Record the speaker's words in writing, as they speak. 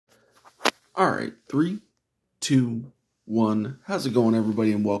All right, three, two, one. How's it going,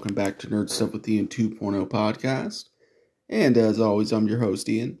 everybody? And welcome back to Nerd Stuff with Ian 2.0 podcast. And as always, I'm your host,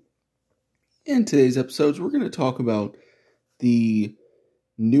 Ian. In today's episodes, we're going to talk about the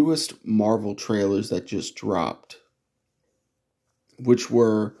newest Marvel trailers that just dropped, which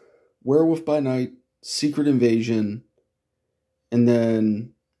were Werewolf by Night, Secret Invasion, and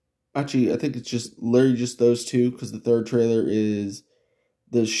then, actually, I think it's literally just those two, because the third trailer is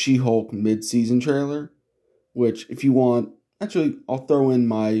the She-Hulk mid-season trailer, which, if you want, actually, I'll throw in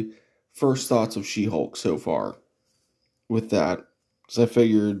my first thoughts of She-Hulk so far with that, because I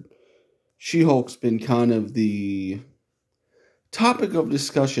figured She-Hulk's been kind of the topic of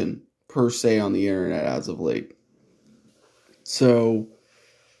discussion, per se, on the internet as of late. So,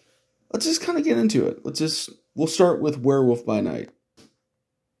 let's just kind of get into it. We'll start with Werewolf by Night.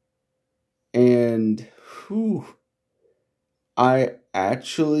 And, I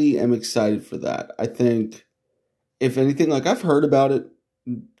actually am excited for that. I think, if anything, I've heard about it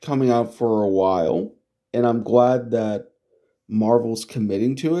coming out for a while, and I'm glad that Marvel's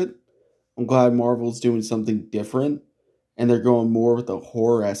committing to it. I'm glad Marvel's doing something different, and they're going more with a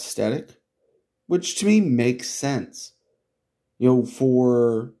horror aesthetic, which to me makes sense.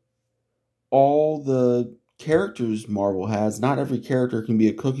 For all the characters Marvel has, not every character can be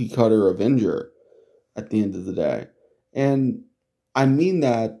a cookie cutter Avenger at the end of the day. And I mean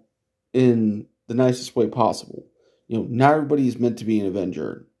that in the nicest way possible. Not everybody is meant to be an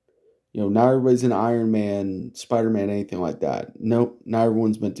Avenger. Not everybody's an Iron Man, Spider-Man, anything like that. Nope, not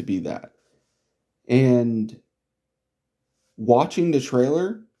everyone's meant to be that. And watching the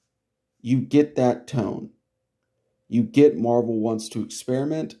trailer, you get that tone. You get Marvel wants to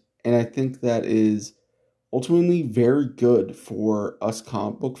experiment, and I think that is ultimately very good for us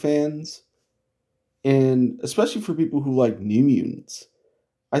comic book fans, and especially for people who like New Mutants.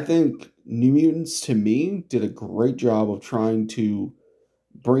 I think New Mutants, to me, did a great job of trying to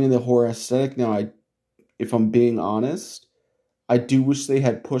bring in the horror aesthetic. Now, if I'm being honest, I do wish they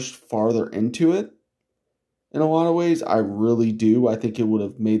had pushed farther into it. In a lot of ways, I really do. I think it would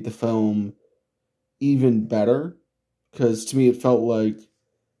have made the film even better. Because to me, it felt like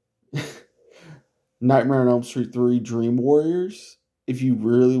Nightmare on Elm Street 3 Dream Warriors, if you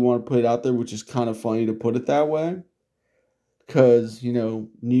really want to put it out there, which is kind of funny to put it that way. Because, New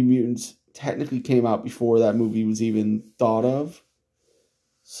Mutants technically came out before that movie was even thought of.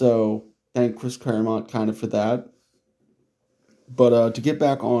 So, thank Chris Claremont kind of for that. But to get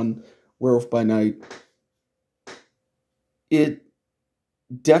back on Werewolf by Night, it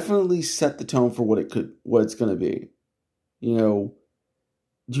definitely set the tone for what it's going to be. You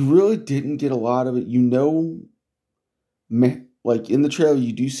really didn't get a lot of it. In the trailer,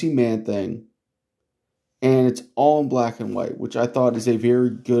 you do see Man-Thing, and it's all in black and white, which I thought is a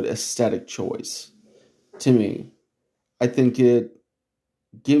very good aesthetic choice to me. I think it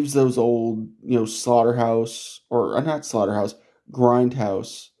gives those old, Slaughterhouse, or not Slaughterhouse,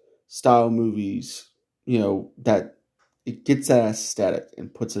 Grindhouse style movies, that it gets that aesthetic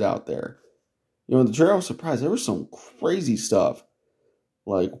and puts it out there. In the trailer, I was surprised. There was some crazy stuff.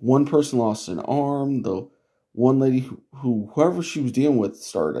 Like, one person lost an arm. The one lady whoever she was dealing with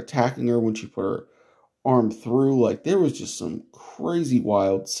started attacking her when she put her arm through. Like, there was just some crazy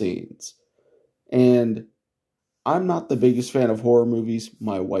wild scenes. And I'm not the biggest fan of horror movies.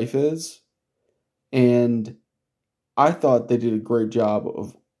 My wife is. And I thought they did a great job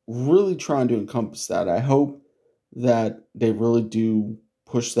of really trying to encompass that. I hope that they really do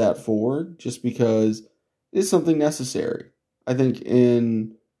push that forward, just because it's something necessary. I think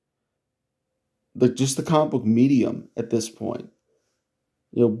in just the comic book medium at this point,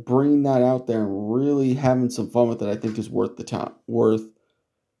 bringing that out there and really having some fun with it, I think is worth the time, worth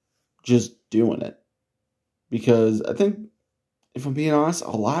just doing it. Because I think, if I'm being honest, a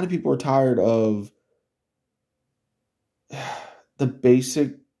lot of people are tired of the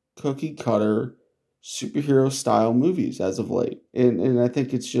basic cookie cutter superhero style movies as of late. And I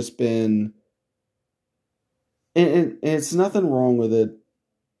think it's just been, and it's nothing wrong with it,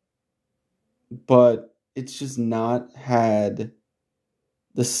 but it's just not had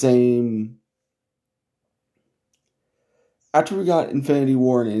the same. After we got Infinity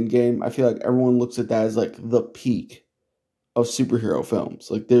War and Endgame, I feel like everyone looks at that as like the peak of superhero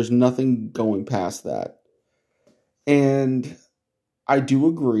films. Like, there's nothing going past that. And I do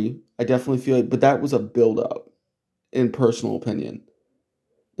agree. I definitely feel like, but that was a build-up, in personal opinion.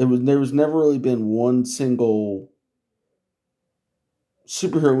 There was never really been one single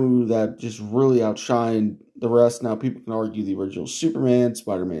superhero movie that just really outshined the rest. Now, people can argue the original Superman,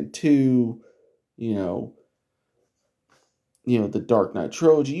 Spider-Man 2, the Dark Knight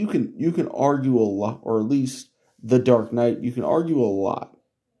trilogy. You can argue a lot, or at least the Dark Knight. You can argue a lot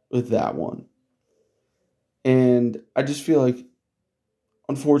with that one, and I just feel like,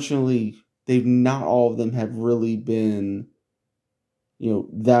 unfortunately, they've not all of them have really been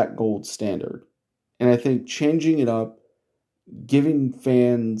that gold standard. And I think changing it up, giving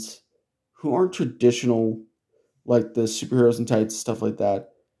fans who aren't traditional, like the superheroes and tights, stuff like that,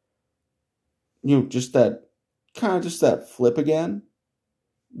 just that just that flip again,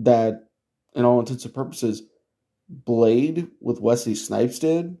 that in all intents and purposes, Blade with Wesley Snipes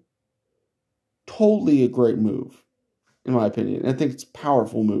did, totally a great move, in my opinion. I think it's a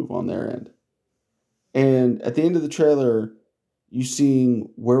powerful move on their end. And at the end of the trailer, you seeing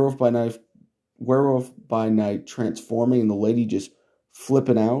Werewolf by Night transforming and the lady just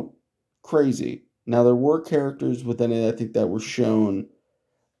flipping out. Crazy. Now, there were characters within it, I think, that were shown.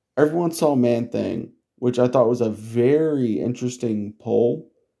 Everyone saw Man Thing, which I thought was a very interesting poll.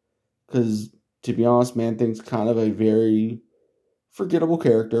 Because, to be honest, Man Thing's kind of a very forgettable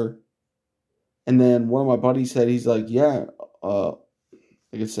character. And then one of my buddies said, he's like, yeah, I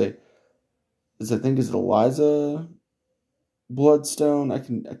could say, I think is it Eliza Bloodstone? I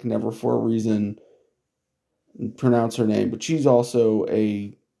can never for a reason pronounce her name, but she's also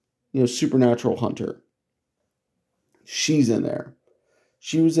a supernatural hunter. She's in there.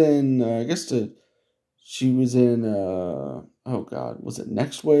 She was in she was in oh god, was it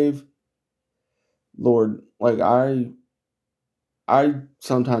Next Wave? Lord, like I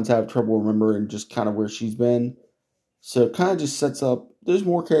sometimes have trouble remembering just kind of where she's been. So it kind of just sets up, there's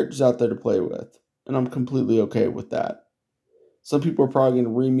more characters out there to play with, and I'm completely okay with that. Some people are probably going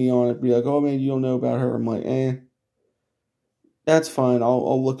to read me on it, be like, oh man, you don't know about her. I'm like, that's fine.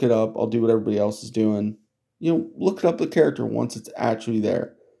 I'll look it up. I'll do what everybody else is doing. Look it up the character once it's actually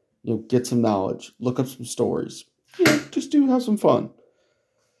there. Get some knowledge. Look up some stories. Just have some fun.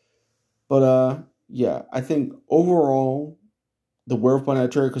 But yeah, I think overall, the Werewolf by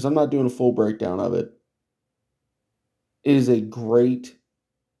Night trailer, because I'm not doing a full breakdown of it, it is a great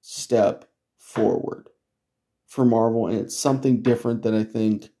step forward for Marvel, and it's something different that I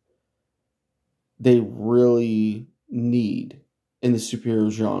think they really need in the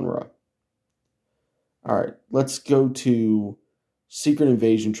superhero genre. All right, let's go to Secret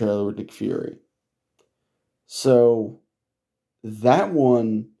Invasion trailer with Nick Fury. So that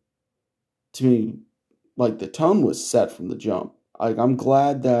one, to me, like the tone was set from the jump. Like, I'm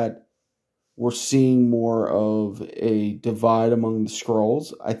glad that we're seeing more of a divide among the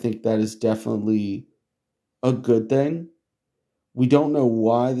Skrulls. I think that is definitely a good thing. We don't know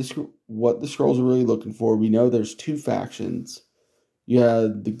what the Skrulls are really looking for. We know there's two factions. You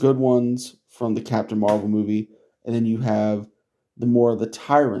have the good ones from the Captain Marvel movie, and then you have the more of the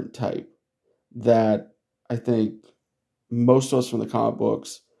tyrant type that I think most of us from the comic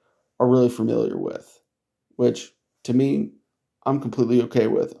books are really familiar with, which to me, I'm completely okay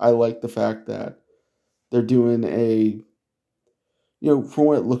with. I like the fact that they're doing from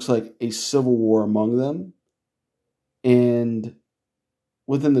what it looks like, a civil war among them. And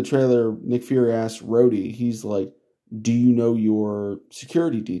within the trailer, Nick Fury asks Rhodey, he's like, do you know your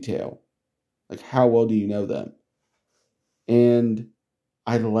security detail? Like, how well do you know them? And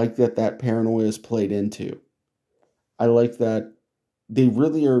I like that paranoia is played into. I like that they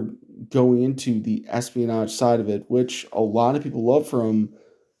really are going into the espionage side of it, which a lot of people love from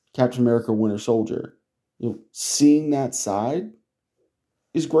Captain America Winter Soldier. Seeing that side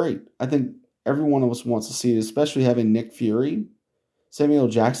is great. I think every one of us wants to see it, especially having Nick Fury, Samuel L.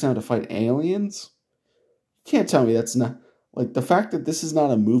 Jackson how to fight aliens. You can't tell me that's not, like, the fact that this is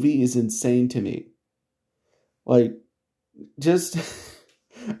not a movie is insane to me. Like, just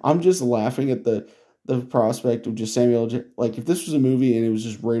I'm just laughing at the prospect of just like, if this was a movie and it was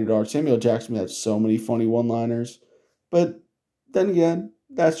just rated R, Samuel L. Jackson would have so many funny one-liners. But then again,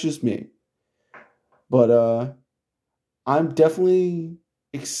 that's just me. But I'm definitely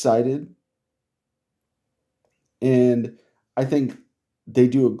excited, and I think they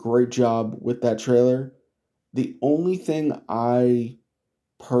do a great job with that trailer. The only thing I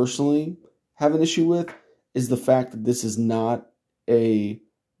personally have an issue with is the fact that this is not a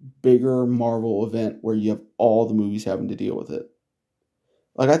bigger Marvel event where you have all the movies having to deal with it.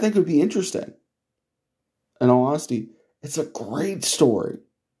 Like, I think it would be interesting. In all honesty, it's a great story.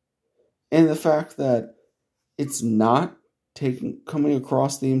 And the fact that it's not coming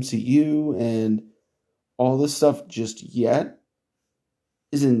across the MCU and all this stuff just yet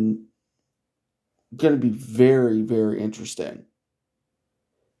is going to be very, very interesting.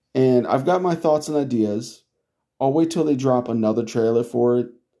 And I've got my thoughts and ideas. I'll wait till they drop another trailer for it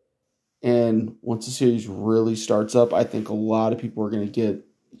And once the series really starts up, I think a lot of people are going to get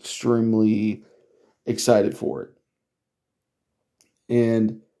extremely excited for it.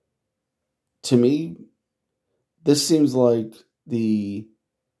 And to me, this seems like the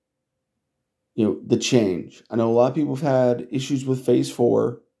change. I know a lot of people have had issues with Phase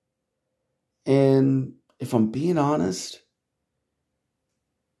 4, and if I'm being honest,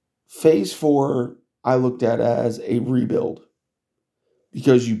 Phase 4 I looked at as a rebuild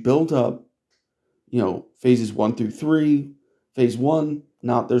because you built up, phases 1 through 3. Phase 1,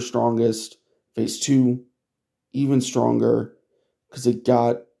 not their strongest. Phase 2, even stronger because it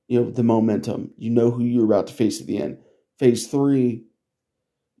got, the momentum. You know who you're about to face at the end. Phase 3,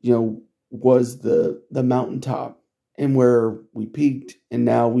 was the mountaintop and where we peaked, and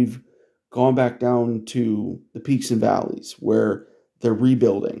now we've gone back down to the peaks and valleys where they're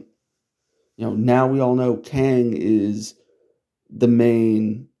rebuilding. Now we all know Kang is the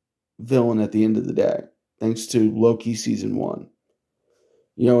main villain at the end of the day, thanks to Loki season 1.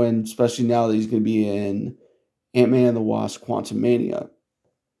 And especially now that he's going to be in Ant-Man and the Wasp: Quantumania.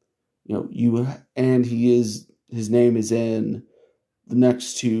 His name is in the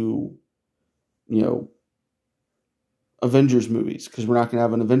next two, Avengers movies, because we're not going to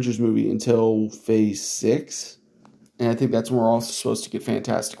have an Avengers movie until Phase 6. And I think that's when we're also supposed to get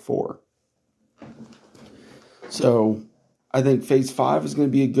Fantastic Four. So I think Phase 5 is going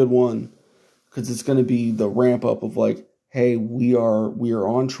to be a good one because it's going to be the ramp up of like, hey, we are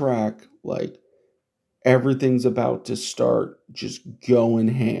on track. Like, everything's about to start just going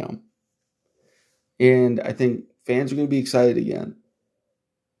ham. And I think fans are going to be excited again.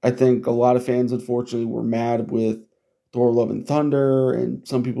 I think a lot of fans, unfortunately, were mad with Thor: Love and Thunder, and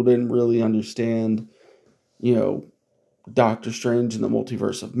some people didn't really understand, Doctor Strange and the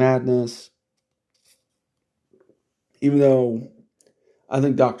Multiverse of Madness. Even though I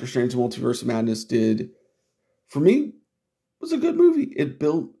think Doctor Strange and Multiverse of Madness for me, was a good movie. It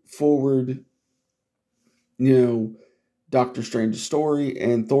built forward, Doctor Strange's story,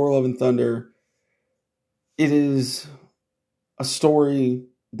 and Thor: Love and Thunder. It is a story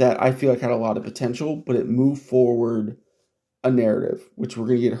that I feel like had a lot of potential, but it moved forward a narrative, which we're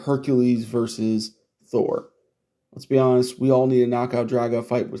going to get Hercules versus Thor. Let's be honest, we all need a knockout drag out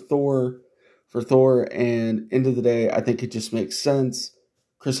fight with Thor for Thor, and end of the day, I think it just makes sense.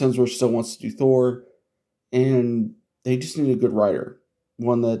 Chris Hemsworth still wants to do Thor, and they just need a good writer,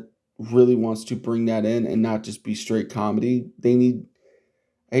 one that really wants to bring that in and not just be straight comedy.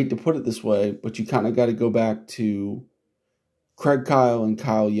 I hate to put it this way, but you kind of got to go back to Craig Kyle and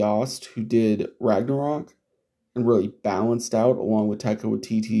Kyle Yost, who did Ragnarok and really balanced out along with Taika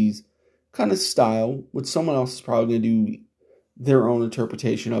Waititi's kind of style, which someone else is probably going to do their own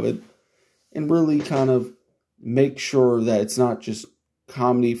interpretation of it, and really kind of make sure that it's not just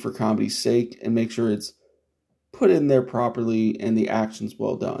comedy for comedy's sake, and make sure it's put in there properly and the action's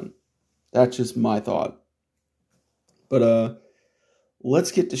well done. That's just my thought. But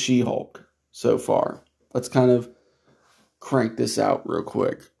let's get to She-Hulk so far. Let's kind of crank this out real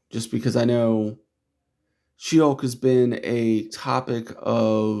quick, just because I know She-Hulk has been a topic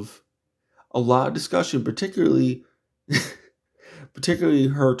of a lot of discussion, particularly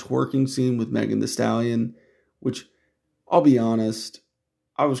her twerking scene with Megan Thee Stallion, which, I'll be honest,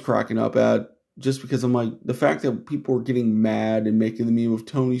 I was cracking up at, just because I'm like, the fact that people were getting mad and making the meme of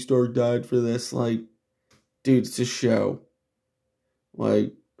Tony Stark died for this, like, dude, it's a show.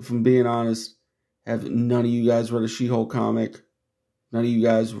 Like, if I'm being honest, have none of you guys read a She-Hulk comic? None of you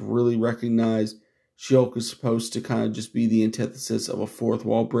guys really recognize She-Hulk is supposed to kind of just be the antithesis of a fourth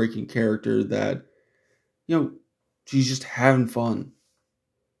wall breaking character that, she's just having fun.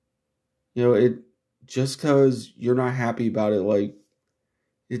 It just because you're not happy about it, like,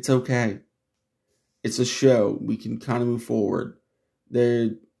 it's okay. It's a show. We can kind of move forward.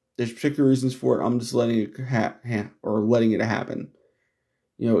 There's particular reasons for it. I'm just letting it letting it happen.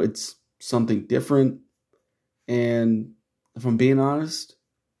 It's something different. And if I'm being honest,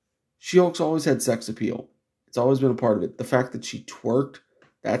 She-Hulk's always had sex appeal. It's always been a part of it. The fact that she twerked,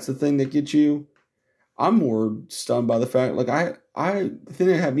 that's the thing that gets you. I'm more stunned by the fact, like, the thing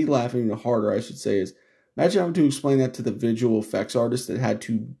that had me laughing harder, I should say, is imagine having to explain that to the visual effects artist that had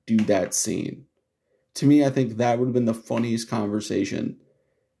to do that scene. To me, I think that would have been the funniest conversation.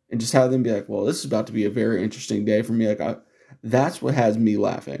 And just have them be like, well, this is about to be a very interesting day for me. Like, that's what has me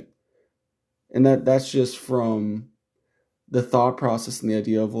laughing. And that's just from the thought process and the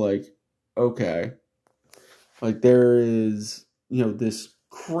idea of, like, okay, like, there is, this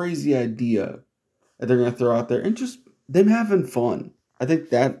crazy idea that they're going to throw out there, and just them having fun. I think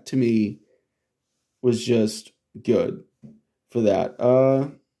that, to me, was just good for that.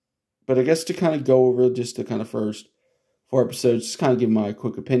 But But I guess to kind of go over just the kind of first 4 episodes, just kind of give my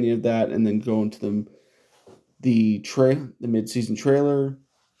quick opinion of that, and then go into the mid-season trailer.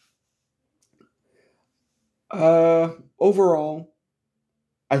 Overall,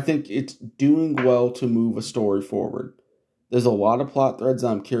 I think it's doing well to move a story forward. There's a lot of plot threads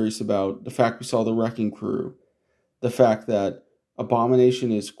I'm curious about. The fact we saw the Wrecking Crew, the fact that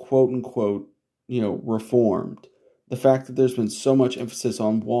Abomination is quote unquote, reformed, the fact that there's been so much emphasis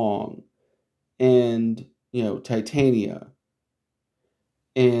on Wong and, Titania,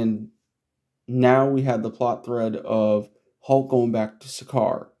 and now we have the plot thread of Hulk going back to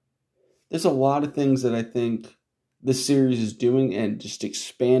Sakaar. There's a lot of things that I think this series is doing and just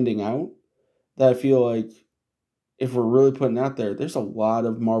expanding out that I feel like if we're really putting out there, there's a lot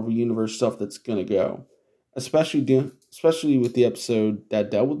of Marvel Universe stuff that's going to go. Especially with the episode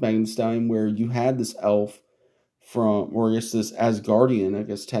that dealt with Megan Thee Stallion, where you had this elf or I guess this Asgardian, I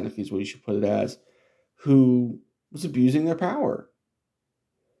guess technically is what you should put it as, who was abusing their power.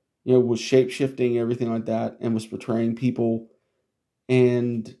 Was shape-shifting, everything like that, and was betraying people.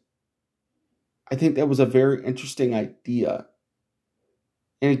 And I think that was a very interesting idea.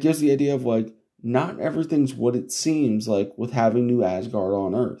 And it gives the idea of, not everything's what it seems like with having New Asgard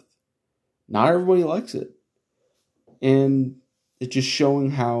on Earth. Not everybody likes it. And it's just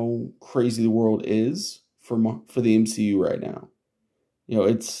showing how crazy the world is for the MCU right now.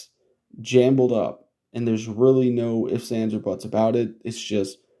 It's jumbled up, and there's really no ifs, ands, or buts about it. It's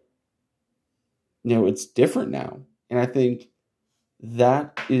just, it's different now. And I think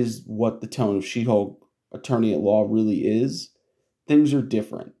that is what the tone of She-Hulk Attorney at Law really is. Things are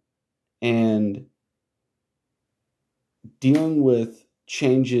different. And dealing with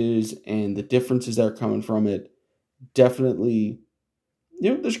changes and the differences that are coming from it, definitely,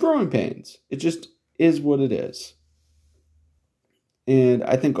 there's growing pains. It just is what it is. And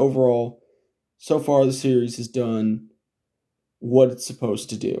I think overall, so far the series has done what it's supposed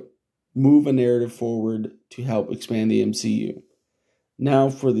to do. Move a narrative forward to help expand the MCU.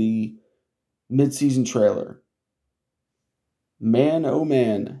 Now for the mid-season trailer. Man, oh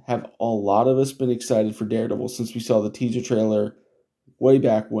man, have a lot of us been excited for Daredevil since we saw the teaser trailer way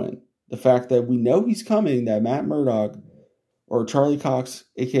back when. The fact that we know he's coming, that Matt Murdock, or Charlie Cox,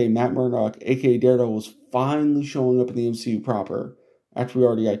 a.k.a. Matt Murdock, a.k.a. Daredevil, is finally showing up in the MCU proper, after we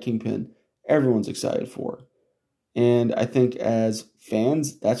already got Kingpin, everyone's excited for. And I think as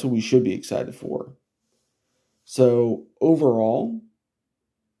fans, that's what we should be excited for. So, overall,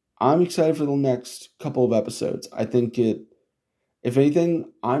 I'm excited for the next couple of episodes. I think if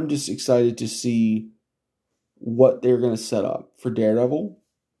anything, I'm just excited to see what they're going to set up for Daredevil.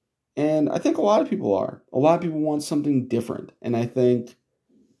 And I think a lot of people are. A lot of people want something different. And I think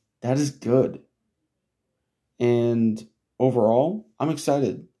that is good. And overall, I'm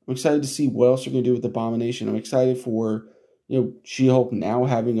excited. I'm excited to see what else they're going to do with Abomination. I'm excited for, She-Hulk now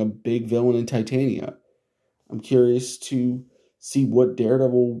having a big villain in Titania. I'm curious to see why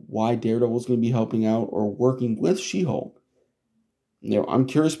Daredevil's going to be helping out or working with She-Hulk. I'm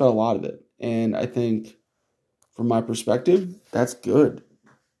curious about a lot of it. And I think, from my perspective, that's good.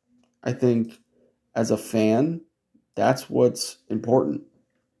 I think, as a fan, that's what's important.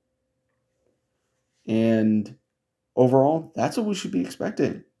 And overall, that's what we should be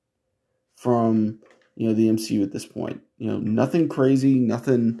expecting from, the MCU at this point. Nothing crazy,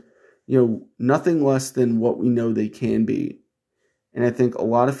 nothing less than what we know they can be. And I think a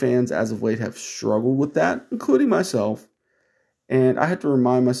lot of fans as of late have struggled with that, including myself. And I have to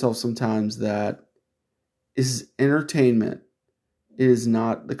remind myself sometimes that this is entertainment. It is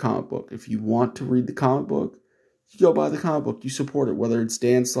not the comic book. If you want to read the comic book, you go buy the comic book. You support it, whether it's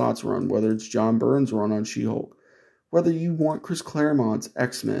Dan Slott's run, whether it's John Byrne's run on She-Hulk, whether you want Chris Claremont's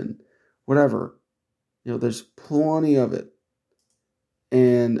X-Men, whatever. There's plenty of it.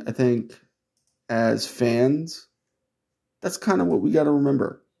 And I think as fans, that's kind of what we got to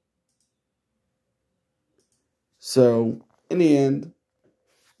remember. So, in the end,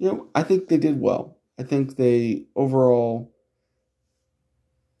 I think they did well. I think they overall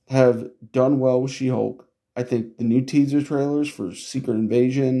have done well with She-Hulk. I think the new teaser trailers for Secret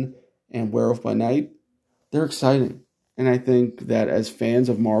Invasion and Werewolf by Night, they're exciting. And I think that as fans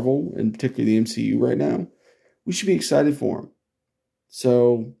of Marvel, and particularly the MCU right now, we should be excited for them.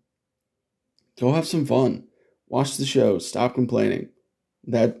 So, go have some fun. Watch the show. Stop complaining.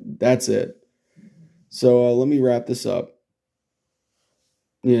 That's it. So, let me wrap this up.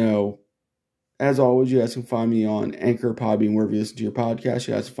 As always, you guys can find me on Anchor, Podbean, wherever you listen to your podcast.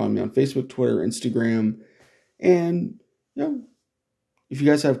 You guys can find me on Facebook, Twitter, Instagram. And, if you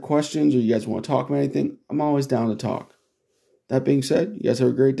guys have questions or you guys want to talk about anything, I'm always down to talk. That being said, you guys have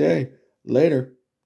a great day. Later.